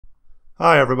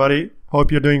Hi everybody,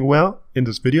 hope you're doing well. In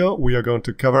this video we are going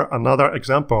to cover another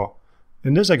example.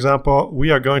 In this example we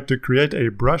are going to create a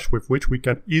brush with which we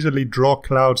can easily draw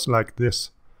clouds like this.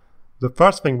 The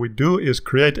first thing we do is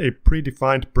create a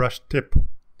predefined brush tip.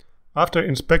 After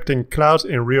inspecting clouds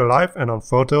in real life and on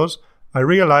photos, I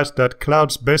realized that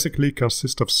clouds basically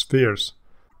consist of spheres.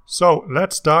 So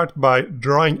let's start by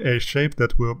drawing a shape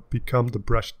that will become the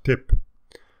brush tip.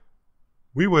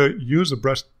 We will use a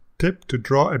brush tip to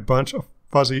draw a bunch of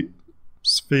fuzzy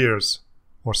spheres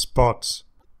or spots,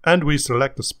 and we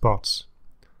select the spots.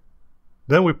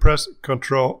 Then we press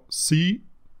Ctrl C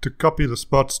to copy the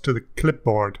spots to the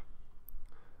clipboard.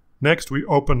 Next we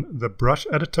open the brush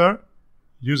editor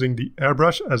using the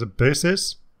airbrush as a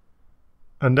basis,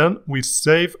 and then we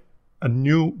save a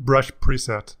new brush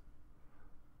preset,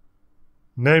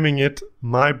 naming it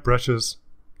My Brushes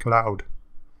Cloud.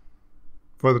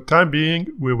 For the time being,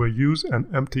 we will use an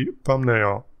empty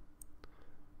thumbnail.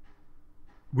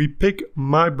 We pick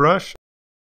My Brush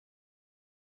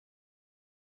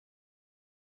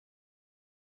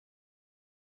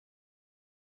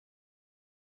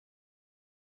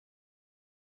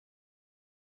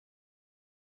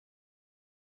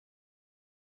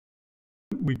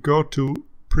we go to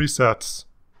Presets.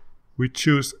 We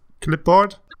choose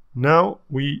Clipboard. Now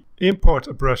we import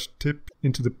a brush tip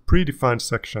into the predefined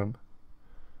section.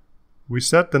 We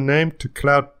set the name to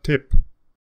Cloud Tip.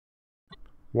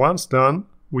 Once done,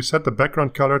 we set the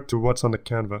background color to what's on the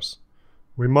canvas.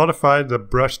 We modify the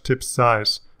brush tip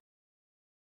size.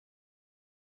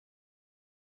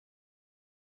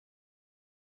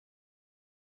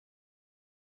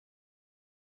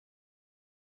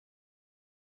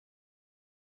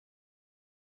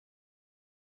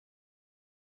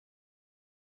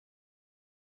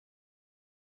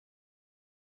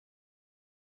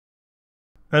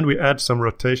 And we add some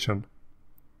rotation.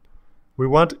 We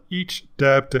want each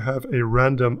dab to have a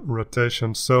random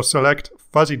rotation, so select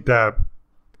Fuzzy Dab.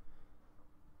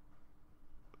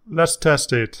 Let's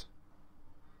test it.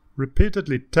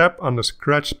 Repeatedly tap on the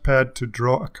scratch pad to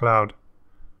draw a cloud.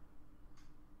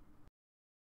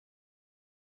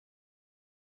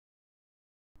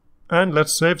 And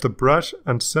let's save the brush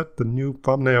and set the new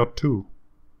thumbnail too.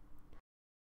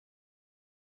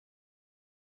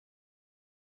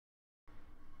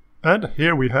 And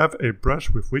here we have a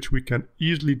brush with which we can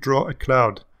easily draw a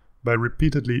cloud by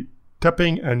repeatedly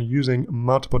tapping and using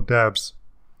multiple dabs.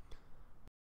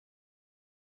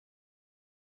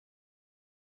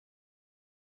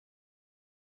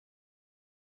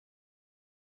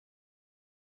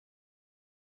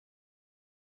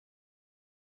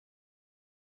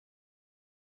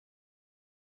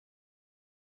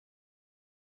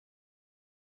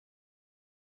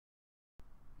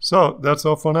 So that's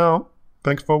all for now.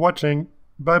 Thanks for watching.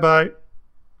 Bye bye.